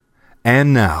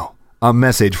And now, a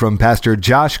message from Pastor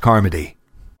Josh Carmody.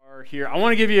 Here. I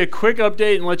want to give you a quick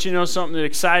update and let you know something that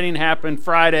exciting happened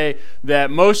Friday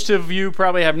that most of you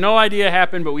probably have no idea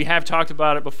happened, but we have talked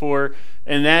about it before,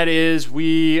 and that is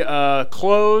we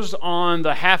closed on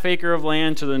the half acre of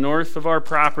land to the north of our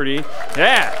property.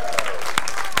 Yeah.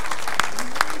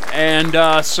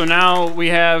 And so now we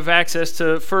have access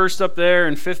to First up there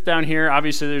and Fifth down here.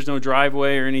 Obviously, there's no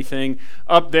driveway or anything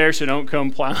up there, so don't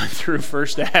come plowing through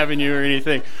First Avenue or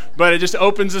anything. But it just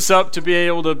opens us up to be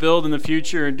able to build in the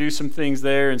future and do some things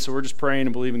there. And so we're just praying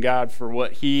and believing God for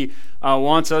what He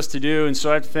wants us to do. And so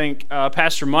I have to thank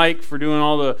Pastor Mike for doing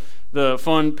all the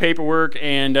fun paperwork,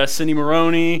 and Cindy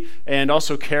Maroney, and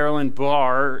also Carolyn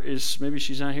Barr maybe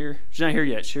she's not here. She's not here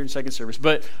yet. She's here in second service.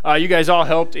 But you guys all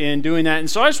helped in doing that. And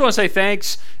so I just want to say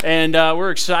thanks, and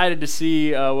we're excited to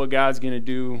see what God's going to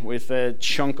do with that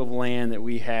chunk of land that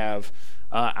we have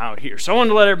out here. So I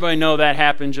wanted to let everybody know that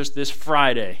happened just this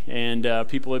Friday, and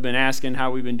people have been asking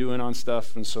how we've been doing on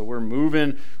stuff, and so we're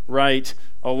moving right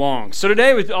along. So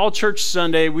today, with All Church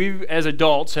Sunday, we as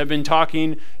adults have been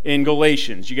talking in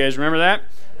Galatians. You guys remember that?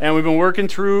 And we've been working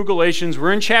through Galatians.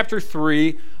 We're in chapter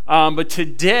 3, but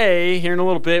today, here in a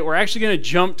little bit, we're actually going to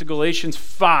jump to Galatians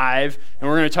 5, and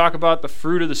we're going to talk about the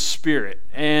fruit of the Spirit.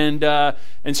 And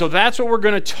so that's what we're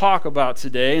going to talk about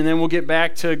today, and then we'll get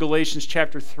back to Galatians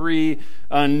chapter 3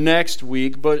 next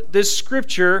week. But this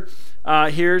scripture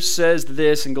here says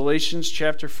this in Galatians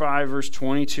chapter 5, verse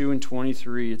 22 and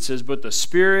 23. It says, "But the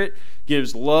Spirit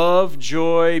gives love,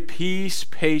 joy, peace,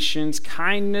 patience,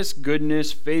 kindness,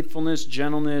 goodness, faithfulness,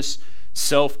 gentleness,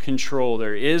 self-control.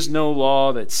 There is no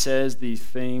law that says these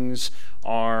things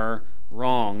are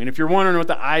wrong." And if you're wondering what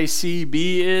the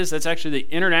ICB is, that's actually the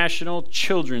International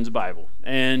Children's Bible.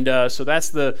 And so that's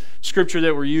the scripture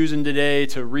that we're using today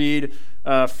to read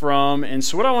from. And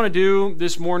so what I want to do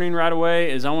this morning right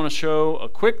away is I want to show a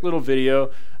quick little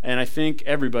video, and I think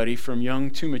everybody from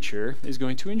young to mature is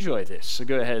going to enjoy this. So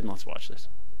go ahead and let's watch this.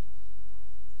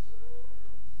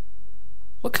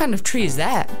 What kind of tree is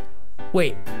that?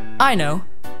 Wait, I know.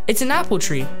 It's an apple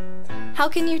tree. How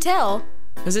can you tell?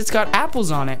 Because it's got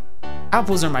apples on it.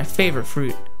 Apples are my favorite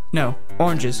fruit. No,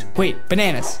 oranges. Wait,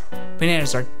 bananas.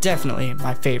 Bananas are definitely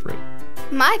my favorite.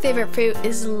 My favorite fruit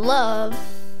is love.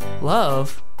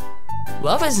 Love?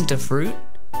 Love isn't a fruit.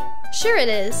 Sure it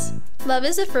is. Love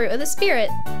is a fruit of the Spirit.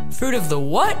 Fruit of the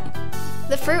what?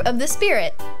 The fruit of the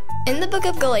Spirit. In the book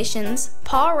of Galatians,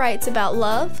 Paul writes about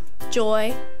love,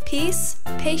 joy, peace,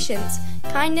 patience,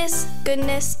 kindness,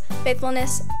 goodness,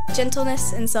 faithfulness,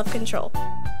 gentleness, and self-control.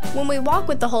 When we walk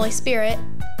with the Holy Spirit,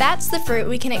 that's the fruit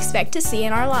we can expect to see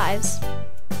in our lives.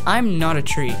 I'm not a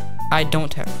tree. I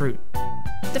don't have fruit.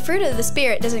 The fruit of the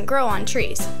Spirit doesn't grow on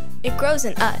trees. It grows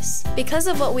in us, because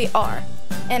of what we are.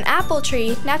 An apple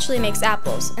tree naturally makes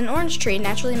apples, an orange tree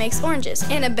naturally makes oranges,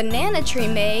 and a banana tree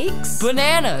makes...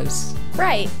 bananas!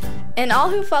 Right. And all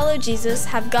who follow Jesus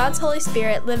have God's Holy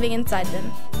Spirit living inside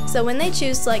them. So when they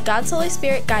choose to let God's Holy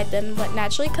Spirit guide them, what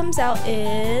naturally comes out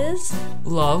is...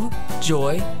 love,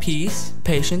 joy, peace,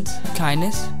 patience,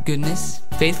 kindness, goodness,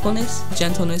 faithfulness,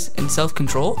 gentleness, and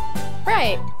self-control?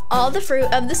 Right. All the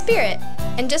fruit of the Spirit.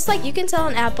 And just like you can tell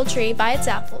an apple tree by its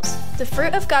apples, the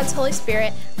fruit of God's Holy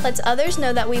Spirit lets others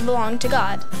know that we belong to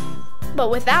God. But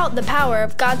without the power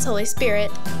of God's Holy Spirit,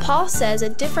 Paul says a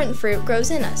different fruit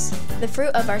grows in us, the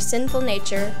fruit of our sinful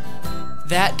nature.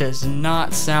 That does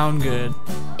not sound good.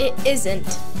 It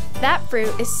isn't. That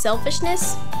fruit is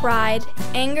selfishness, pride,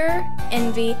 anger,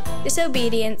 envy,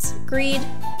 disobedience, greed,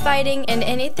 fighting, and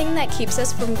anything that keeps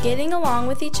us from getting along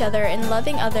with each other and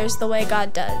loving others the way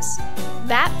God does.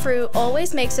 That fruit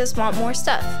always makes us want more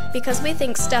stuff, because we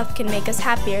think stuff can make us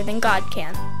happier than God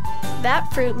can.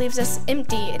 That fruit leaves us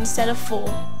empty instead of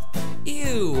full.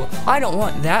 Ew, I don't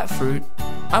want that fruit.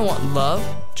 I want love,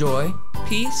 joy,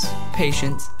 peace,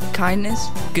 patience, kindness,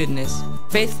 goodness,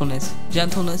 faithfulness,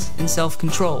 gentleness, and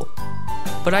self-control.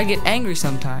 But I get angry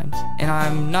sometimes, and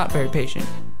I'm not very patient.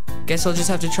 Guess I'll just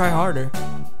have to try harder.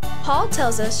 Paul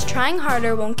tells us trying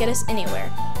harder won't get us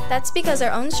anywhere. That's because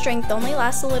our own strength only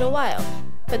lasts a little while.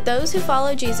 But those who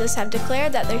follow Jesus have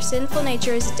declared that their sinful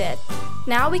nature is dead.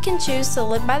 Now we can choose to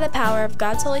live by the power of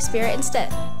God's Holy Spirit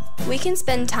instead. We can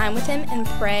spend time with Him and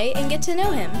pray and get to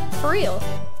know Him, for real.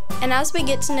 And as we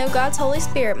get to know God's Holy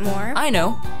Spirit more... I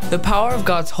know. The power of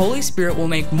God's Holy Spirit will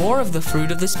make more of the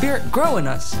fruit of the Spirit grow in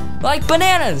us. Like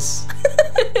bananas!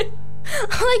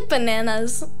 Like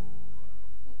bananas.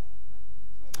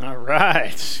 All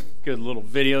right. Good little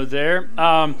video there.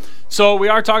 So we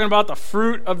are talking about the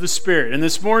fruit of the Spirit. And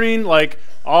this morning, like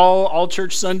all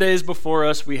church Sundays before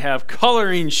us, we have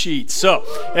coloring sheets. So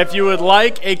if you would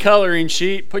like a coloring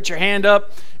sheet, put your hand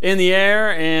up in the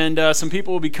air, and some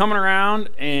people will be coming around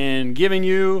and giving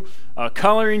you a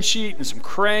coloring sheet and some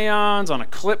crayons on a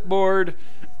clipboard.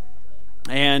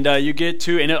 And you get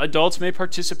to, and adults may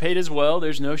participate as well.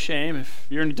 There's no shame. If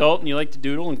you're an adult and you like to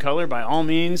doodle and color, by all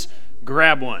means,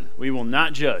 grab one. We will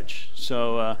not judge.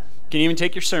 So you can even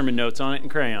take your sermon notes on it in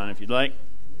crayon if you'd like.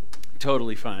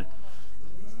 Totally fine.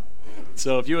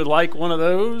 So if you would like one of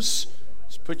those,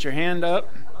 just put your hand up.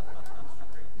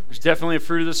 There's definitely a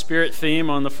fruit of the Spirit theme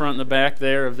on the front and the back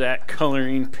there of that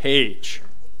coloring page.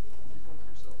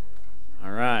 All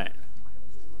right.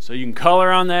 So you can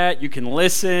color on that. You can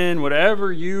listen,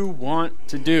 whatever you want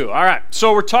to do. All right.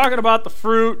 So we're talking about the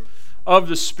fruit of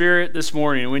the Spirit this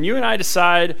morning. When you and I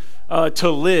decide to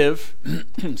live,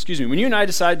 when you and I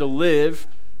decide to live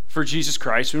for Jesus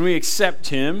Christ, when we accept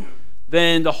Him,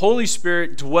 then the Holy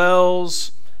Spirit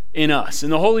dwells in us.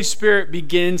 And the Holy Spirit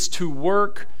begins to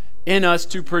work in us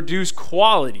to produce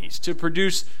qualities, to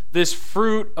produce this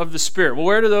fruit of the Spirit. Well,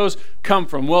 where do those come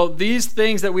from? Well, these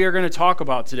things that we are going to talk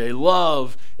about today,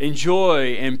 love and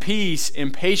joy and peace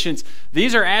and patience,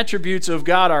 these are attributes of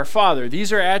God our Father.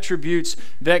 These are attributes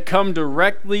that come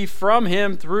directly from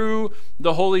Him through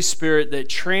the Holy Spirit that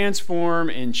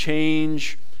transform and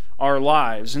change our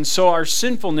lives. And so our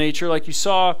sinful nature, like you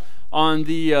saw on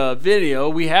the video,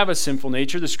 we have a sinful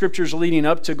nature. The scriptures leading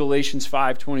up to Galatians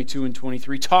 5:22 and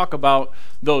 23 talk about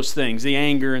those things, the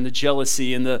anger and the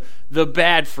jealousy and the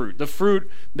bad fruit, the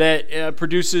fruit that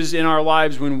produces in our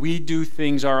lives when we do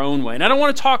things our own way. And I don't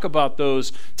want to talk about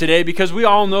those today because we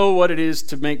all know what it is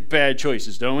to make bad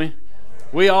choices, don't we?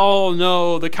 We all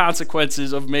know the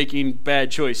consequences of making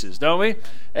bad choices, don't we?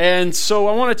 And so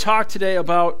I want to talk today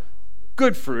about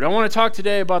good fruit. I want to talk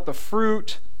today about the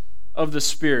fruit of the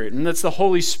Spirit, and that's the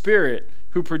Holy Spirit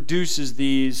who produces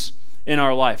these in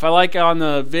our life. I like on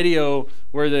the video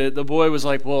where the boy was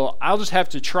like, well, I'll just have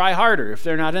to try harder if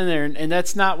they're not in there, and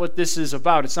that's not what this is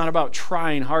about. It's not about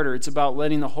trying harder. It's about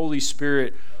letting the Holy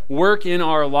Spirit work in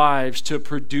our lives to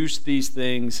produce these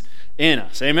things in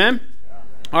us. Amen?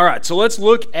 All right, so let's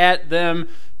look at them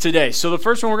today. So the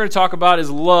first one we're going to talk about is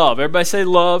love. Everybody say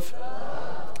love.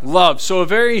 Love. So a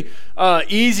very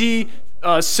easy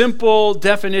simple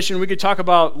definition. We could talk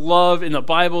about love in the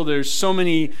Bible. There's so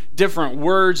many different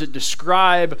words that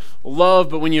describe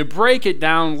love, but when you break it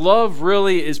down, love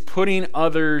really is putting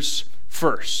others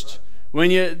first. When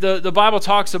the Bible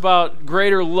talks about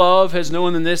greater love has no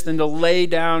one than this, than to lay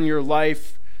down your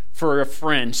life for a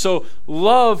friend. So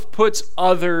love puts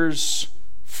others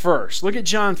first. Look at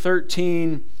John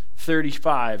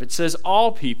 13:35. It says,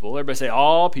 all people, everybody say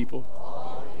all people.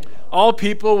 All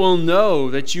people will know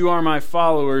that you are my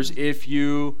followers if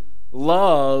you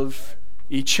love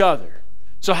each other.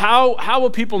 So how will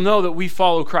people know that we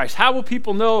follow Christ? How will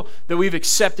people know that we've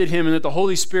accepted Him and that the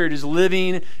Holy Spirit is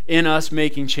living in us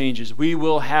making changes? We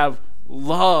will have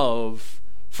love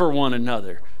for one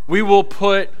another. We will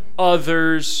put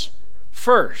others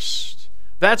first.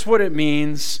 That's what it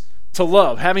means to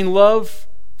love. Having love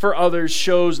for others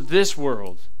shows this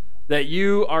world that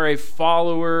you are a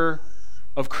follower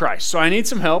of Christ. So I need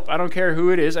some help. I don't care who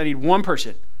it is. I need one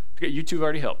person. You two have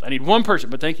already helped. I need one person,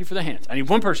 but thank you for the hands. I need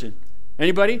one person.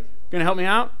 Anybody going to help me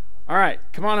out? All right,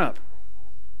 come on up.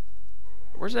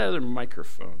 Where's that other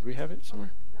microphone? Do we have it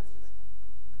somewhere?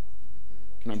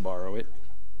 Can I borrow it?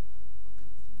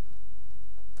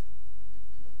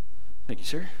 Thank you,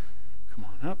 sir. Come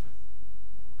on up.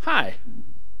 Hi.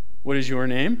 What is your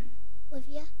name?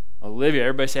 Olivia. Olivia.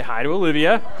 Everybody say hi to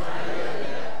Olivia. Hi,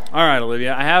 Olivia. All right,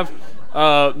 Olivia. I have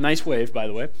nice wave, by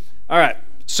the way. All right.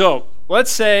 So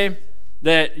let's say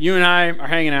that you and I are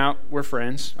hanging out. We're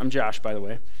friends. I'm Josh, by the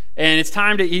way. And it's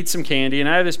time to eat some candy. And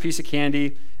I have this piece of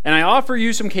candy. And I offer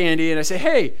you some candy. And I say,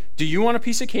 hey, do you want a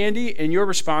piece of candy? And your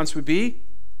response would be?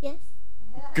 Yes.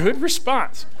 Good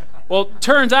response. Well,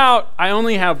 turns out I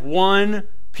only have one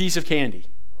piece of candy.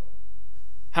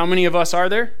 How many of us are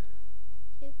there?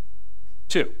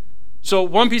 Two. So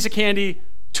one piece of candy,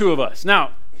 two of us.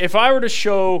 Now, if I were to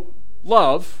show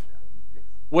love,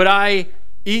 would I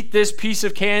eat this piece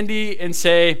of candy and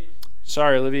say,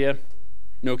 sorry, Olivia,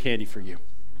 no candy for you?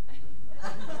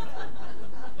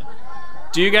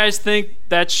 Do you guys think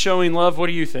that's showing love? What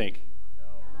do you think?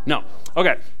 No.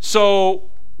 Okay, so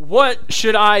what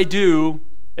should I do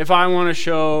if I want to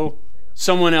show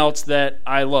someone else that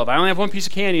I love? I only have one piece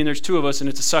of candy and there's two of us and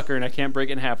it's a sucker and I can't break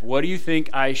it in half. What do you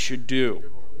think I should do?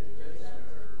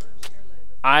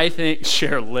 I think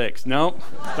share licks. Nope,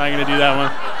 not going to do that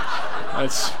one.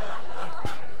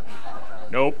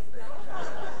 Nope.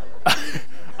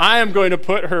 I am going to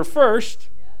put her first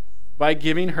by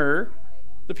giving her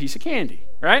the piece of candy,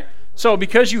 right? So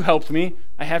because you helped me,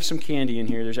 I have some candy in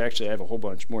here. I have a whole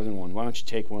bunch, more than one. Why don't you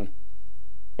take one?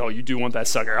 Oh, you do want that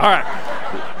sucker. All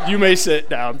right. You may sit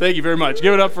down. Thank you very much.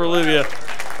 Give it up for Olivia.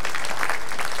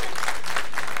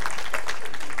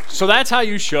 So that's how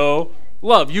you show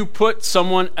love. You put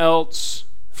someone else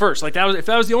first. Like if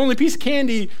that was the only piece of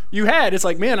candy you had, it's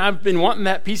like, man, I've been wanting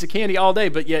that piece of candy all day,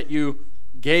 but yet you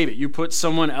gave it. You put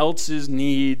someone else's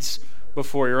needs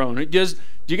before your own. Do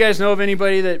you guys know of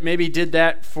anybody that maybe did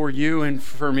that for you and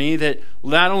for me, that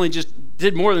not only just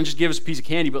did more than just give us a piece of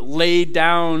candy, but laid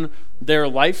down their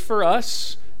life for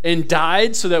us and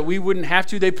died so that we wouldn't have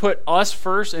to? They put us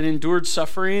first and endured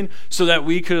suffering so that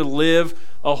we could live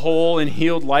a whole and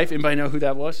healed life. Anybody know who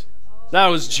that was? That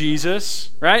was Jesus,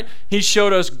 right? He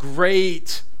showed us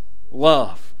great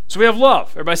love. So we have love.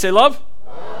 Everybody say love.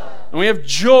 And we have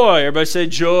joy. Everybody say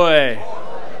joy.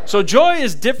 So joy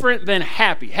is different than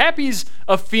happy. Happy's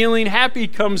a feeling. Happy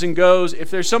comes and goes. If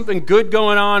there's something good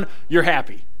going on, you're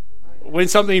happy. When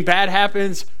something bad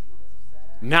happens,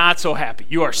 not so happy.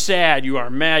 You are sad. You are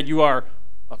mad. You are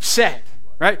upset,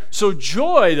 right? So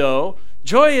joy, though,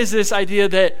 joy is this idea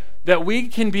that we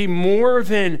can be more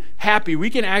than happy. We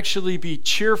can actually be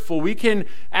cheerful. We can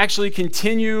actually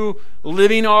continue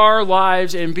living our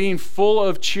lives and being full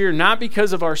of cheer, not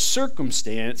because of our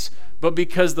circumstance, but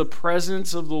because the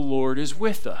presence of the Lord is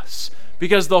with us.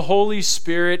 Because the Holy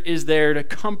Spirit is there to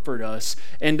comfort us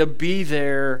and to be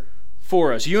there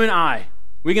for us. You and I,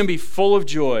 we can be full of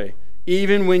joy,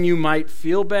 even when you might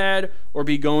feel bad or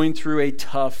be going through a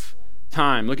tough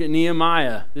time. Look at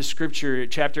Nehemiah, this scripture,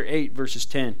 chapter 8, verses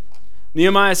 10.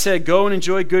 Nehemiah said, "Go and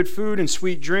enjoy good food and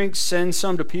sweet drinks. Send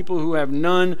some to people who have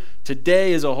none.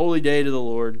 Today is a holy day to the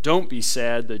Lord. Don't be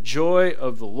sad. The joy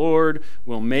of the Lord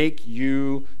will make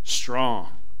you strong."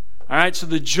 All right, so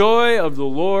the joy of the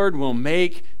Lord will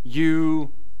make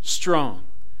you strong.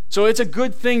 So it's a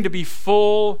good thing to be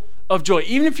full of joy.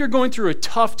 Even if you're going through a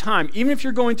tough time, even if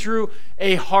you're going through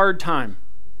a hard time,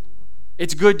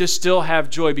 it's good to still have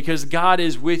joy because God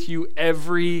is with you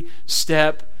every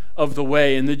step of the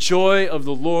way. And the joy of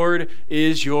the Lord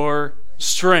is your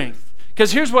strength.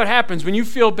 Because here's what happens when you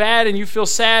feel bad and you feel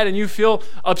sad and you feel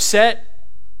upset.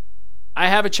 I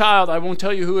have a child, I won't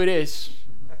tell you who it is,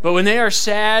 but when they are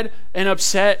sad and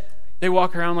upset, they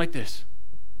walk around like this.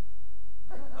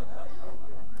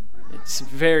 It's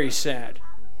very sad.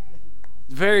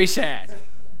 Very sad.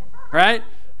 Right?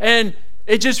 And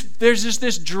there's just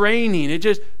this draining.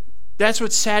 That's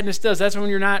what sadness does. That's when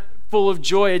you're not full of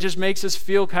joy. It just makes us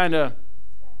feel kind of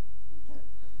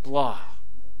blah.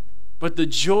 But the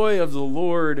joy of the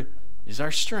Lord is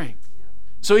our strength.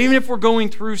 So even if we're going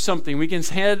through something, we can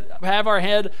have our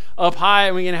head up high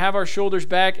and we can have our shoulders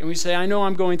back and we say, I know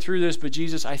I'm going through this, but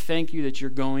Jesus, I thank you that you're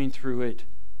going through it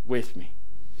with me.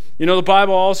 You know, the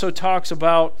Bible also talks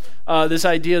about this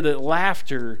idea that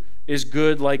laughter is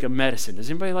good like a medicine. Does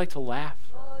anybody like to laugh?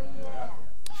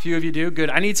 A few of you do? Good.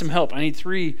 I need some help. I need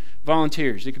 3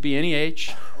 volunteers. It could be any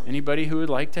age. Anybody who would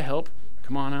like to help,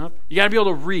 come on up. You got to be able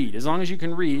to read. As long as you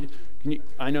can read.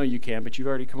 I know you can, but you've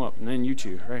already come up. And then you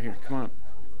two, right here. Come on up.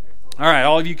 All right,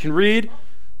 all of you can read.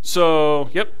 So,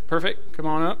 yep, perfect. Come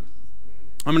on up.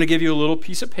 I'm going to give you a little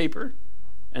piece of paper,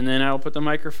 and then I'll put the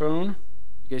microphone.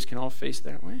 You guys can all face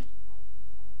that way.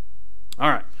 All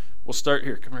right, we'll start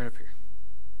here. Come right up here.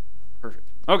 Perfect.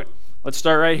 Okay, let's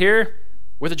start right here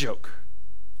with a joke.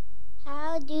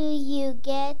 How do you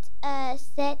get a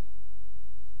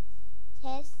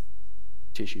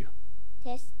tissue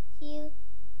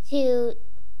to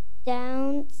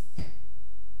dance?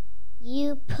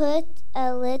 You put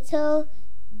a little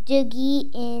doogie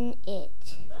in it.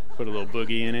 Put a little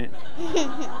boogie in it.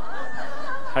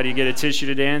 How do you get a tissue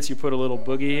to dance? You put a little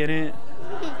boogie in it.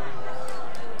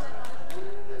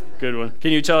 Good one.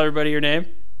 Can you tell everybody your name?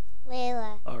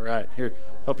 Layla. All right. Here,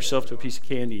 help yourself to a piece of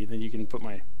candy, and then you can put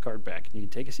my card back, and you can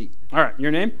take a seat. All right.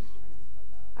 Your name?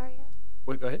 Arya.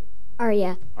 Wait, go ahead.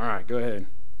 Arya. All right. Go ahead.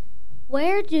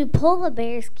 Where do polar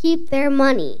bears keep their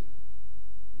money?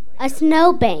 A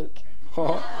snowbank.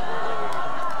 Oh.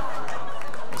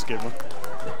 That's a good one.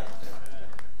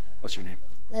 What's your name?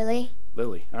 Lily.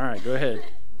 Lily. All right. Go ahead.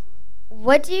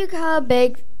 What do you call a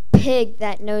big pig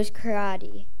that knows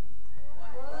karate?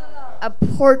 A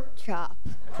pork chop.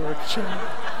 Pork chop.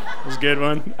 That's a good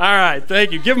one. All right.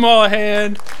 Thank you. Give them all a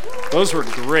hand. Those were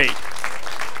great.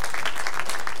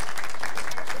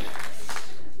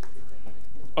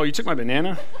 Oh, you took my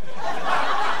banana?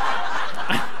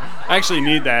 I actually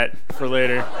need that for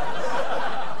later.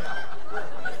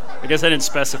 I guess I didn't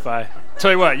specify. Tell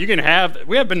you what,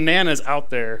 we have bananas out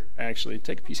there, actually.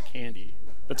 Take a piece of candy.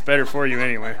 That's better for you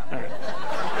anyway. All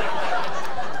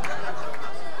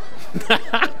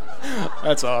right.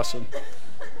 That's awesome.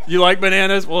 You like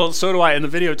bananas? Well, so do I. And the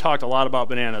video talked a lot about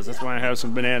bananas. That's why I have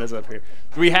some bananas up here.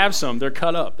 We have some. They're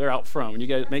cut up. They're out front. When you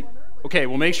guys okay,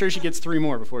 well, make sure she gets 3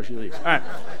 more before she leaves. All right.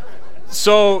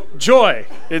 So, joy.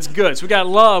 It's good. So we got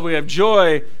love, we have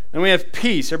joy, and we have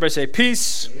peace. Everybody say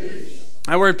peace. Peace.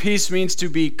 That word peace means to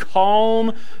be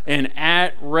calm and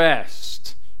at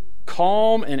rest.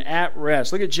 Calm and at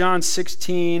rest. Look at John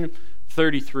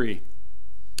 16:33.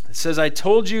 It says, I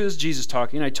told you, this is Jesus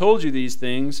talking, I told you these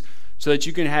things so that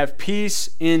you can have peace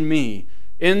in me.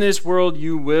 In this world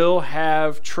you will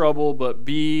have trouble, but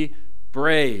be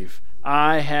brave.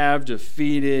 I have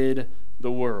defeated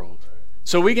the world.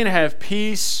 So we can have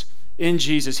peace in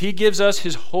Jesus. He gives us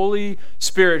his Holy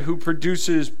Spirit who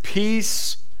produces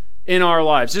peace in our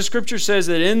lives. This scripture says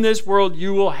that in this world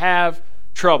you will have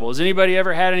trouble. Has anybody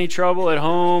ever had any trouble at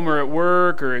home or at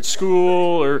work or at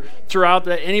school or throughout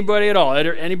that? Anybody at all?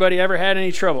 Anybody ever had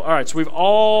any trouble? All right, so we've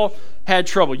all had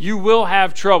trouble. You will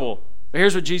have trouble. But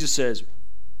here's what Jesus says.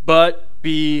 But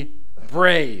be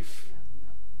brave.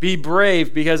 Be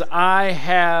brave because I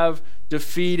have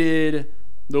defeated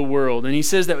the world. And he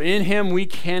says that in him we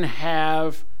can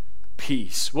have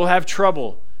peace. We'll have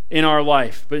trouble in our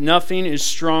life, but nothing is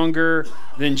stronger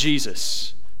than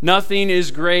Jesus. Nothing is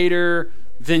greater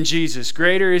than Jesus.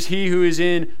 Greater is he who is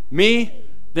in me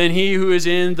than he who is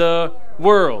in the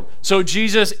world. So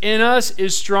Jesus in us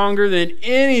is stronger than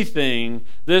anything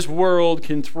this world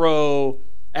can throw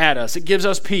at us. It gives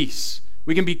us peace.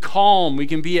 We can be calm. We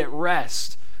can be at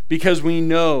rest because we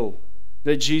know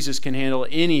that Jesus can handle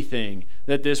anything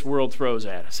that this world throws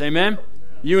at us. Amen?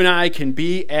 You and I can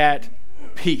be at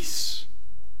peace.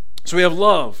 So we have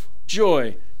love,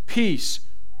 joy, peace,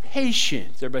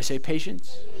 patience. Everybody say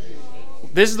patience.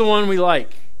 This is the one we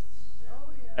like.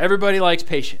 Everybody likes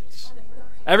patience.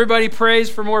 Everybody prays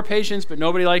for more patience, but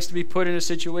nobody likes to be put in a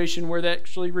situation where that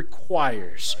actually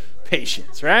requires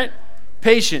patience, right?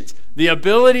 Patience, the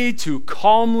ability to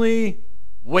calmly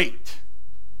wait.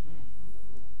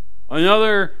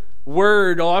 Another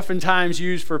word oftentimes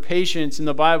used for patience in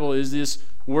the Bible is this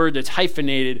word that's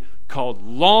hyphenated called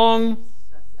long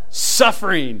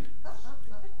suffering.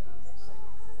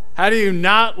 How do you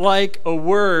not like a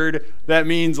word that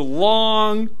means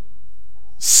long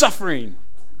suffering?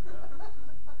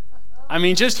 I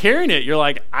mean, just hearing it, you're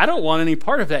like, I don't want any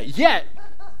part of that. Yet,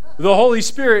 the Holy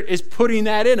Spirit is putting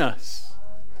that in us.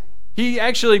 He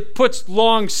actually puts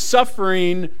long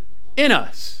suffering in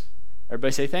us.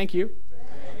 Everybody say thank you.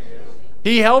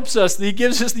 He helps us. He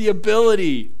gives us the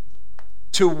ability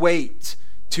to wait,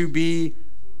 to be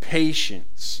patient.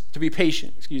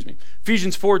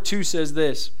 Ephesians 4:2 says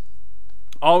this,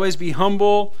 always be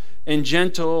humble and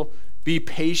gentle, be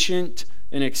patient,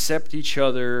 and accept each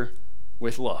other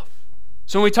with love.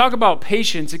 So when we talk about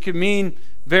patience, it could mean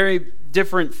very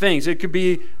different things. It could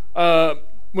be,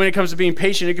 when it comes to being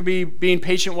patient, it could be being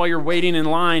patient while you're waiting in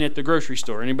line at the grocery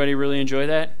store. Anybody really enjoy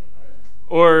that?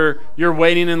 Or you're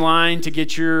waiting in line to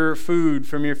get your food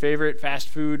from your favorite fast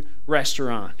food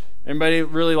restaurant. Anybody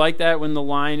really like that when the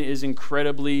line is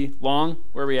incredibly long?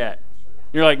 Where are we at?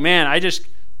 You're like, man,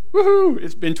 woohoo,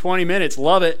 it's been 20 minutes,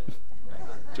 love it.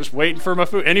 Just waiting for my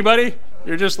food. Anybody?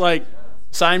 You're just like,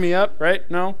 sign me up, right?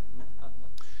 No?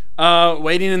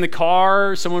 Waiting in the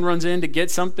car, someone runs in to get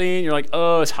something, you're like,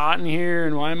 oh, it's hot in here,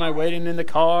 and why am I waiting in the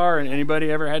car? And anybody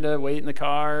ever had to wait in the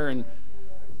car? And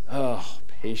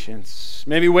patience.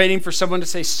 Maybe waiting for someone to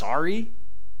say sorry.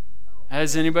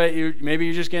 Has anybody? Maybe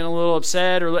you're just getting a little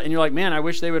upset, and you're like, man, I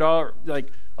wish they would all like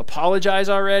apologize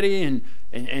already, and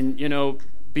you know,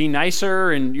 be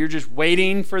nicer, and you're just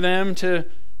waiting for them to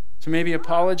maybe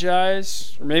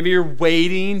apologize, or maybe you're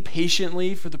waiting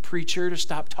patiently for the preacher to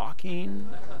stop talking.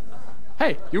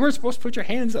 Hey, you weren't supposed to put your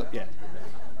hands up yet.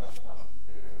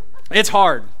 It's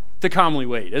hard to calmly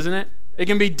wait, isn't it? It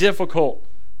can be difficult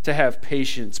to have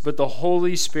patience, but the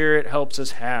Holy Spirit helps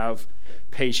us have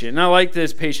patience. And I like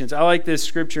this patience. I like this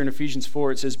scripture in Ephesians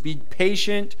 4. It says, be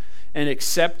patient and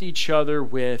accept each other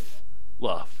with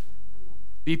love.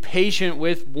 Be patient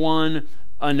with one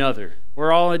another.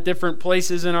 We're all at different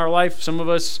places in our life. Some of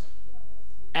us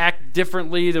act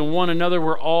differently than one another.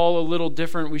 We're all a little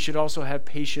different. We should also have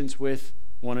patience with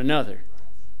one another.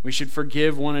 We should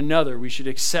forgive one another. We should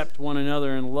accept one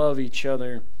another and love each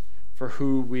other for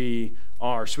who we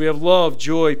are. So we have love,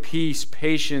 joy, peace,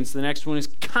 patience. The next one is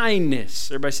kindness.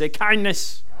 Everybody say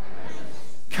kindness.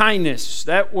 Kindness.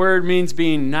 That word means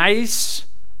being nice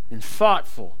and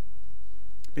thoughtful.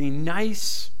 Being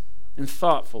nice and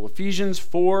thoughtful. Ephesians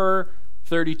 4:13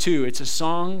 4:32. It's a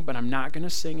song, but I'm not going to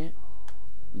sing it.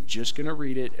 I'm just going to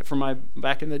read it from my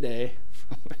back in the day.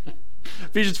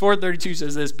 Ephesians 4:32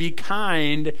 says this, be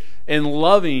kind and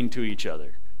loving to each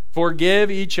other.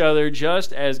 Forgive each other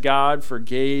just as God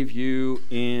forgave you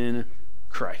in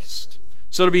Christ.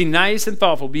 So to be nice and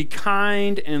thoughtful, be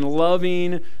kind and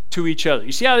loving to each other.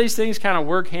 You see how these things kind of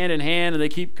work hand in hand and they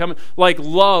keep coming? Like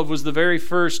love was the very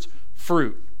first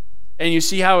fruit. And you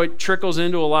see how it trickles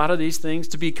into a lot of these things.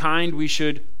 To be kind, we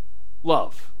should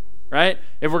love, right?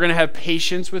 If we're going to have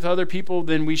patience with other people,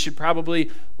 then we should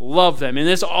probably love them. And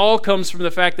this all comes from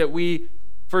the fact that we,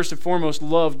 first and foremost,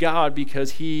 love God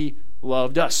because he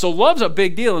loved us. So love's a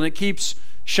big deal, and it keeps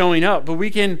showing up. But we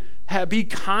can be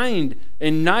kind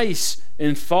and nice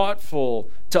and thoughtful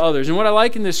to others. And what I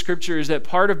like in this scripture is that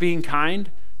part of being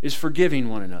kind is forgiving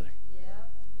one another.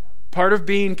 Part of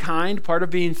being kind, part of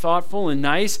being thoughtful and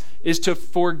nice is to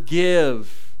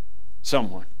forgive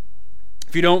someone.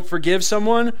 If you don't forgive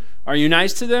someone, are you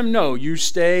nice to them? No, you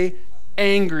stay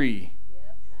angry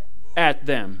at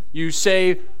them. You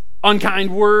say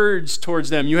unkind words towards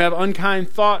them. You have unkind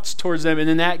thoughts towards them, and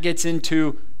then that gets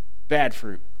into bad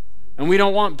fruit. And we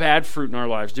don't want bad fruit in our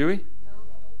lives, do we?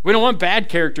 We don't want bad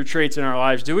character traits in our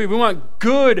lives, do we? We want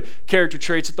good character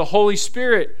traits that the Holy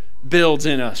Spirit builds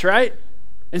in us, right?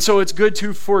 And so it's good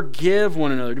to forgive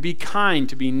one another, to be kind,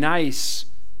 to be nice,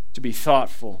 to be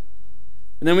thoughtful.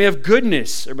 And then we have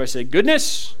goodness. Everybody say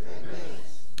goodness.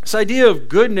 This idea of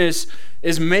goodness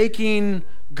is making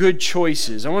good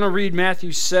choices. I want to read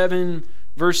Matthew 7,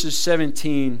 verses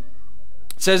 17.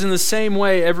 It says, in the same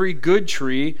way, every good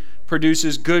tree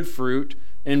produces good fruit,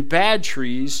 and bad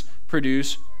trees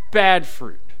produce bad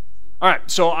fruit. All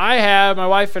right, so my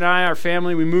wife and I, our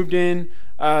family, we moved in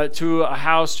to a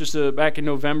house just back in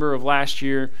November of last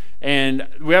year, and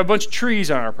we have a bunch of trees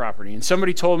on our property. And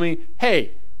somebody told me,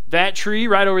 hey, that tree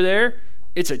right over there,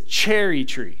 it's a cherry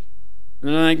tree. And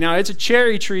I'm like, now it's a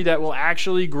cherry tree that will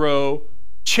actually grow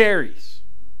cherries.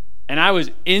 And I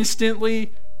was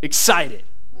instantly excited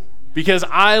because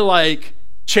I like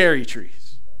cherry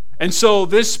trees. And so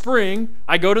this spring,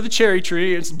 I go to the cherry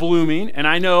tree, it's blooming, and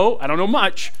I don't know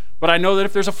much, but I know that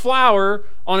if there's a flower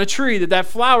on a tree, that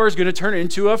flower is going to turn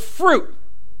into a fruit.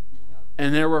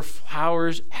 And there were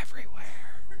flowers everywhere.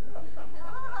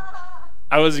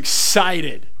 I was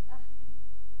excited.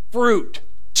 Fruit,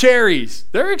 cherries,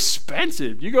 they're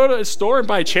expensive. You go to a store and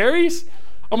buy cherries,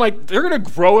 I'm like, they're going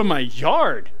to grow in my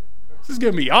yard. This is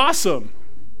going to be awesome.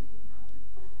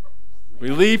 We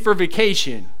leave for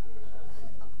vacation.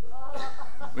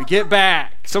 We get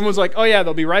back. Someone's like, oh yeah,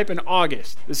 they'll be ripe in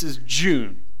August. This is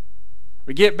June.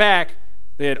 We get back.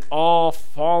 They had all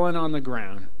fallen on the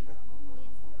ground.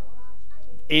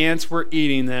 Ants were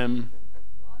eating them.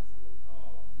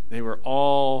 They were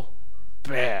all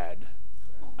bad.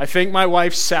 I think my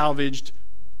wife salvaged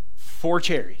 4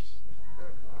 cherries.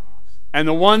 And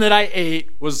the one that I ate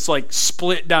was like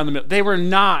split down the middle. They were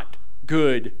not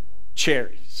good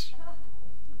cherries.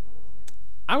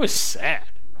 I was sad.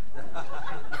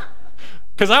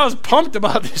 Because I was pumped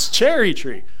about this cherry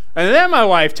tree. And then my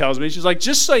wife tells me, she's like,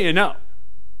 just so you know,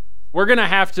 we're going to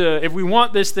have to, if we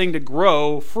want this thing to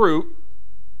grow fruit,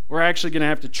 we're actually going to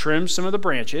have to trim some of the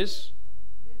branches.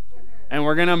 And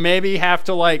we're going to maybe have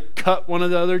to like cut one of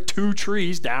the other 2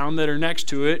 trees down that are next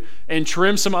to it and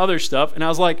trim some other stuff. And I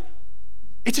was like,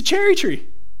 it's a cherry tree.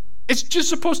 It's just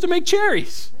supposed to make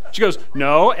cherries. She goes,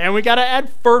 no, and we got to add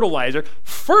fertilizer.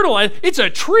 Fertilizer? It's a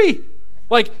tree.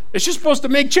 Like, it's just supposed to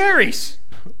make cherries.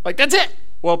 Like, that's it.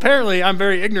 Well, apparently I'm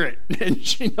very ignorant, and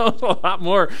she knows a lot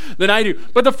more than I do.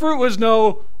 But the fruit was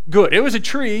no good. It was a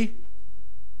tree,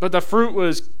 but the fruit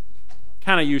was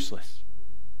kind of useless.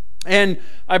 And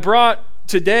I brought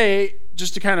today,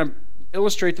 just to kind of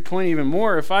illustrate the point even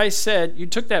more, if I said, you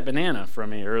took that banana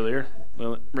from me earlier,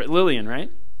 Lillian,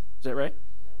 right? Is that right?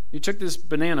 You took this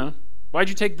banana. Why'd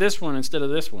you take this one instead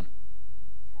of this one?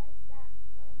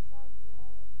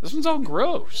 This one's all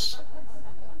gross.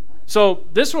 So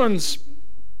this one's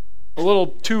a little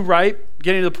too ripe,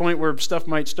 getting to the point where stuff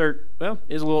might start,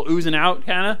 is a little oozing out,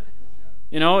 kind of.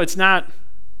 You know, it's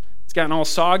gotten all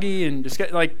soggy, and it's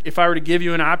got, like, if I were to give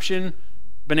you an option,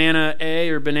 banana A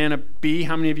or banana B,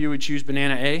 how many of you would choose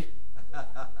banana A?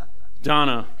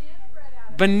 Donna.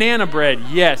 Banana bread,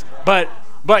 yes. But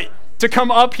to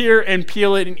come up here and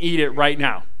peel it and eat it right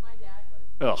now.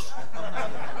 Ugh.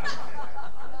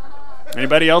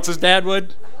 Anybody else's dad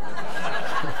would?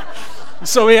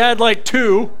 So we had like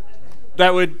 2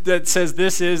 that says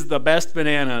this is the best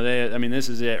banana. This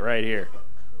is it right here.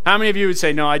 How many of you would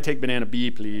say, no, I'd take banana B,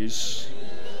 please?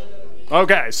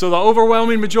 Okay, so the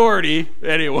overwhelming majority,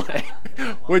 anyway,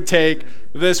 would take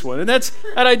this one. And that's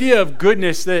that idea of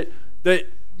goodness, that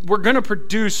we're going to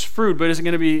produce fruit, but is it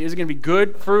going to be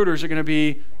good fruit, or is it going to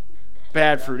be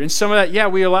bad fruit? And some of that, yeah,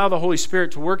 we allow the Holy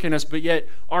Spirit to work in us, but yet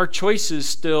our choices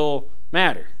still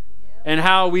matter. And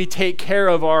how we take care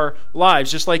of our lives,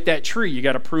 just like that tree. You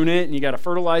got to prune it, and you got to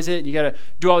fertilize it, and you got to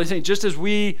do all these things. Just as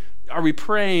are we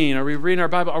praying? Are we reading our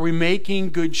Bible? Are we making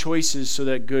good choices so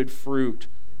that good fruit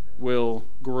will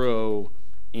grow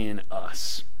in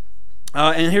us?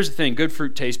 And here's the thing, good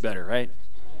fruit tastes better, right?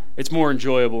 It's more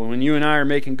enjoyable. And when you and I are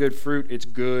making good fruit, it's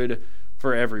good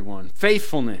for everyone.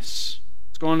 Faithfulness.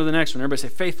 Let's go on to the next one. Everybody say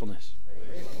faithfulness.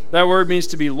 That word means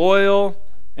to be loyal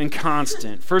and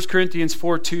constant. 1 Corinthians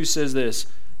 4:2 says this: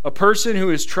 a person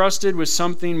who is trusted with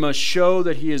something must show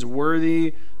that he is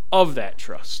worthy of that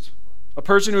trust. A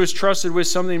person who is trusted with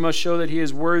something must show that he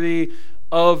is worthy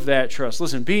of that trust.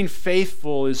 Listen, being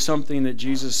faithful is something that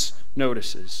Jesus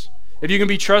notices. If you can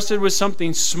be trusted with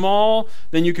something small,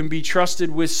 then you can be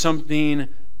trusted with something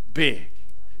big.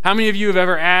 How many of you have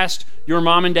ever asked your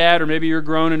mom and dad, or maybe you're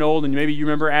grown and old, and maybe you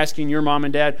remember asking your mom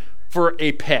and dad for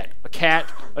a pet, a cat,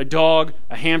 a dog,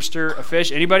 a hamster, a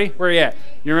fish? Anybody? Where are you at?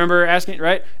 You remember asking,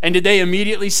 right? And did they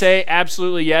immediately say,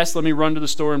 absolutely yes, let me run to the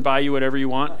store and buy you whatever you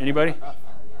want? Anybody?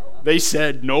 They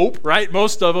said nope, right?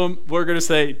 Most of them were going to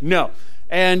say no.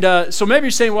 And so maybe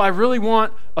you're saying, well, I really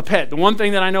want a pet. The one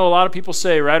thing that I know a lot of people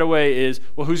say right away is,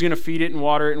 well, who's going to feed it and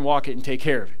water it and walk it and take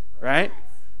care of it, right?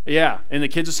 Yeah. And the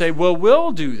kids will say, well,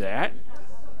 we'll do that.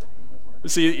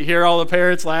 So you hear all the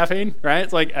parents laughing, right?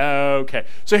 It's like, okay.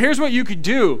 So here's what you could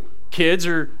do, kids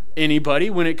or anybody,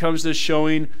 when it comes to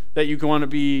showing that you want to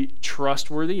be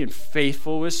trustworthy and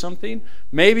faithful with something.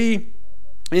 Maybe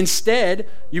instead,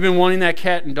 you've been wanting that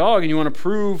cat and dog and you want to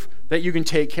prove that you can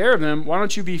take care of them. Why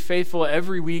don't you be faithful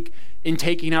every week in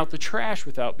taking out the trash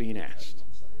without being asked?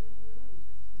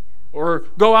 Or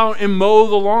go out and mow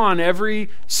the lawn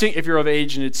if you're of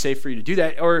age and it's safe for you to do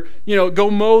that. Or, go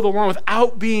mow the lawn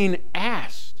without being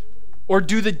asked. Or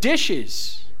do the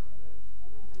dishes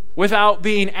without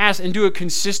being asked, and do it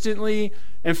consistently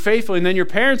and faithfully. And then your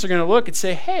parents are going to look and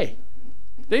say, hey,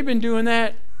 they've been doing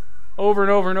that over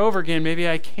and over and over again. Maybe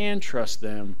I can trust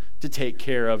them to take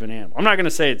care of an animal. I'm not going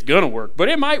to say it's going to work, but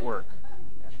it might work,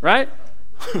 right?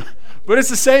 But it's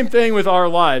the same thing with our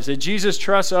lives, that Jesus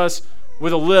trusts us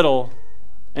with a little,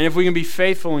 and if we can be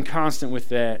faithful and constant with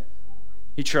that,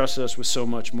 he trusts us with so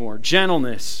much more.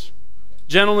 Gentleness.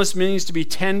 Gentleness means to be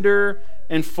tender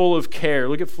and full of care.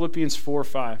 Look at Philippians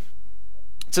 4:5.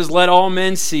 It says, let all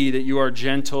men see that you are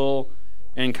gentle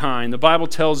and kind. The Bible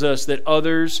tells us that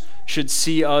others should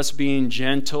see us being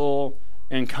gentle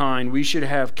and kind. We should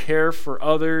have care for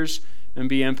others and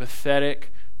be empathetic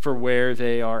for where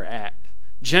they are at.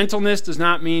 Gentleness does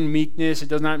not mean meekness. It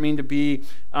does not mean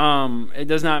it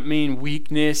does not mean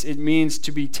weakness. It means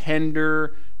to be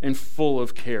tender and full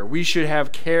of care. We should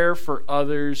have care for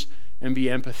others and be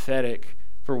empathetic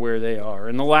for where they are.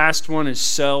 And the last one is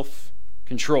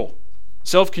self-control.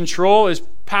 Self-control is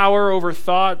power over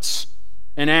thoughts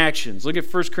and actions. Look at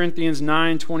 1 Corinthians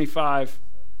 9:25.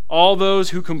 All those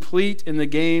who complete in the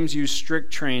games use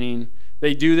strict training.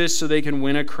 They do this so they can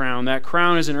win a crown. That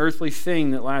crown is an earthly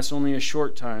thing that lasts only a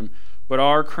short time, but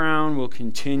our crown will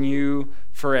continue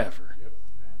forever.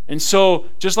 And so,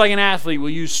 just like an athlete will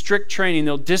use strict training,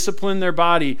 they'll discipline their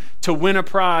body to win a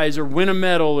prize or win a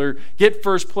medal or get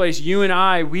first place. You and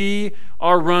I, we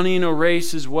are running a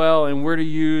race as well, and we're to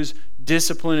use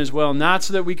discipline as well, not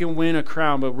so that we can win a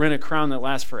crown, but win a crown that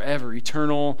lasts forever,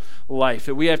 eternal life.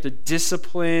 That we have to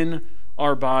discipline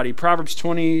our body. Proverbs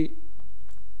 20...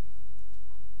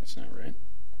 That's not right.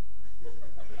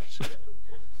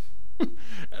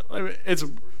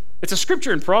 It's a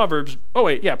scripture in Proverbs. Oh,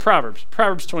 wait, yeah, Proverbs.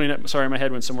 Proverbs 29. Sorry, my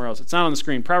head went somewhere else. It's not on the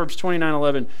screen. Proverbs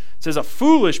 29:11 says, a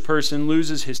foolish person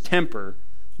loses his temper,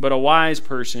 but a wise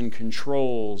person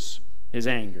controls his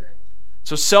anger.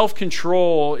 So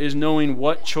self-control is knowing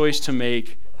what choice to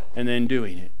make and then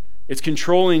doing it. It's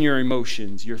controlling your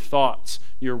emotions, your thoughts,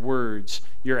 your words,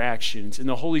 your actions. And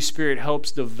the Holy Spirit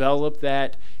helps develop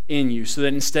that in you so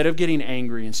that instead of getting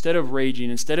angry, instead of raging,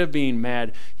 instead of being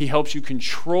mad, he helps you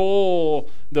control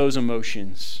those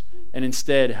emotions and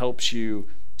instead helps you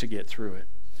to get through it.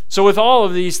 So with all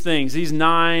of these things, these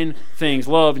 9 things,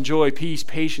 love, joy, peace,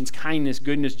 patience, kindness,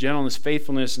 goodness, gentleness,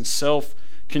 faithfulness, and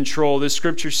self-control, this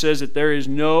scripture says that there is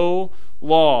no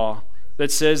law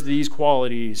that says these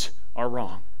qualities are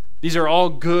wrong. These are all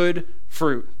good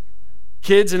fruit.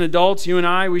 Kids and adults, you and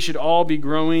I, we should all be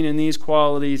growing in these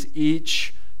qualities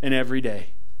each and every day.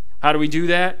 How do we do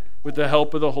that? With the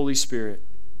help of the Holy Spirit.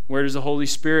 Where does the Holy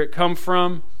Spirit come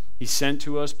from? He's sent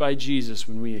to us by Jesus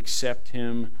when we accept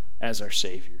him as our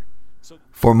Savior.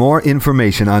 For more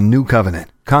information on New Covenant,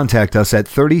 contact us at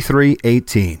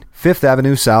 3318 5th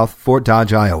Avenue South, Fort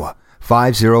Dodge, Iowa,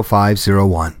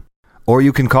 50501. Or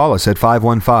you can call us at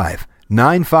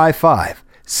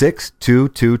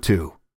 515-955-6222.